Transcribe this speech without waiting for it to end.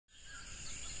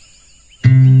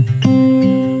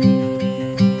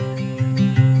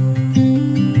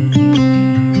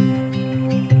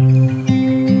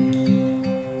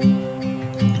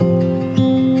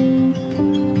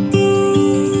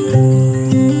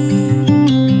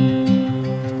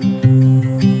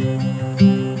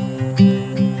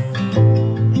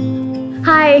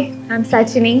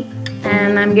Sachini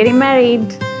and I'm getting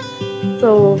married.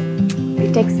 So, a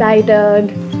bit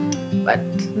excited, but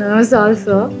nervous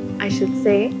also, I should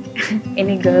say.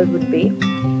 Any girl would be.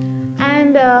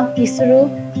 And Isuru,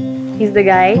 he's the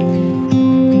guy.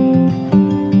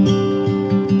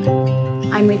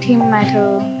 I met him at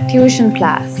a tuition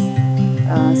class.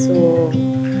 So,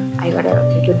 I got a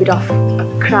little bit of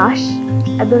a crush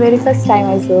at the very first time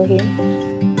I saw him.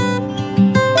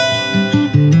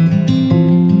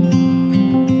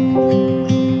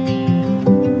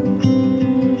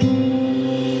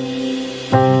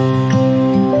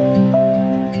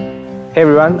 Hey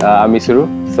everyone, I'm Isuru.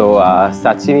 So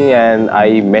Sachini and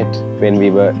I met when we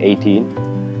were 18.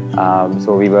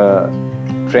 So we were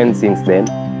friends since then.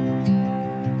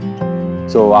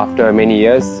 So after many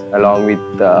years, along with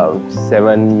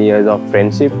 7 years of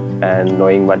friendship and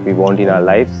knowing what we want in our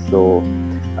lives, so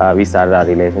we started our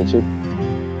relationship.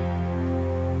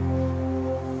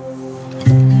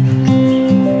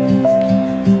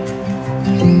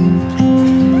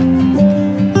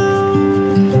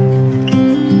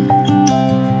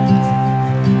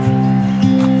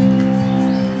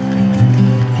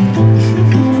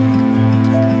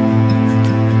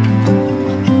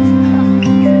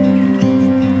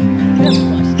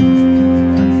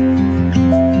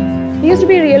 We used to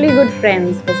be really good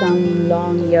friends for some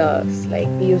long years. Like,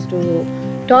 we used to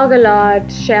talk a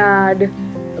lot, shared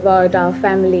about our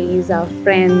families, our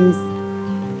friends.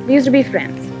 We used to be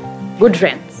friends, good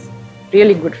friends,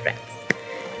 really good friends.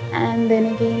 And then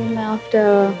again,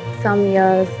 after some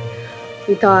years,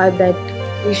 we thought that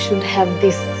we should have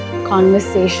these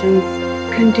conversations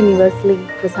continuously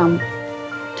for some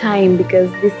time because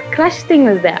this crush thing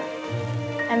was there.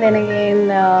 And then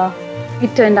again,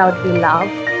 it turned out we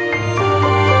loved.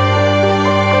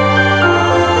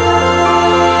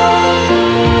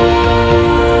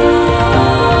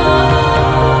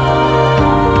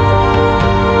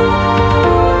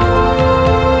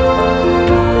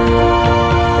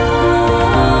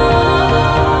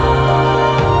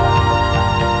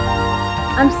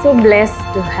 I'm so blessed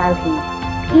to have him.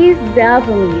 He's there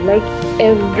for me, like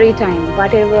every time.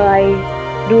 Whatever I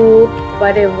do,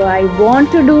 whatever I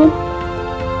want to do,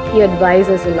 he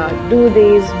advises a lot. Do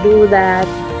this, do that,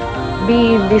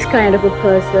 be this kind of a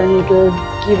person, it will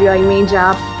give your image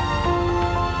up.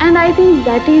 And I think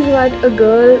that is what a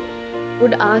girl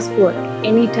would ask for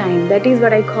anytime. That is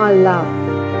what I call love.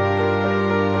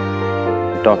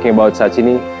 Talking about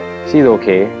Sachini, she's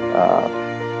okay.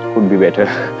 Could be better.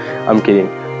 I'm kidding.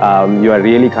 You are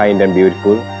really kind and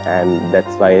beautiful, and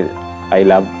that's why I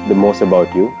love the most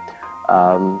about you.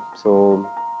 So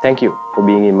thank you for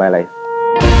being in my life.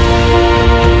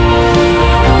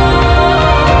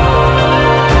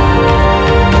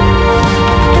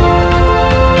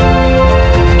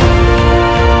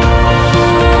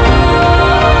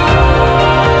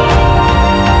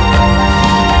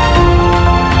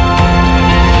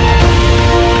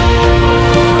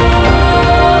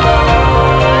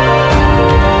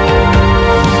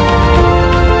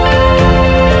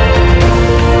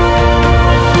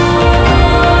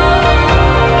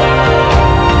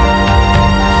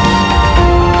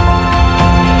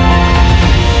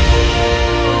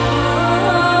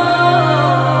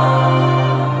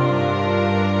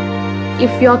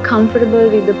 If you're comfortable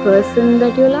with the person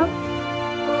that you love,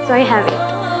 so I have it.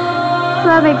 So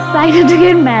I'm excited to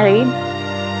get married.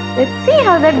 Let's see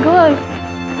how that goes.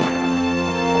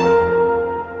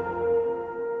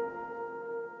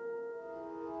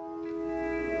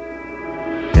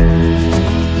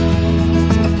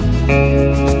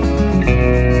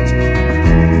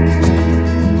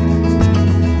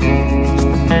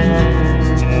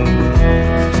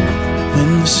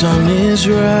 When the sun is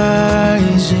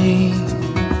rising,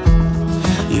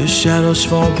 your shadows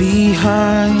fall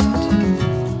behind.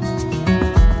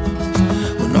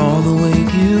 When all the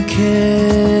weight you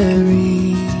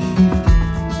carry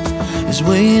is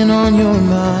weighing on your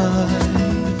mind,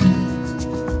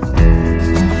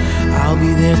 I'll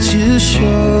be there to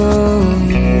show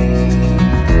you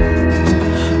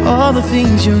all the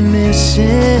things you're missing,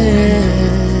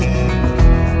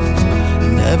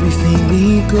 and everything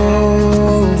we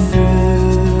go through,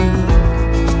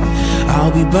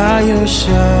 I'll be by your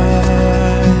side.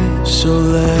 So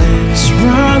let's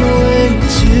run away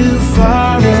to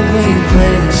faraway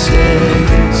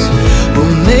places.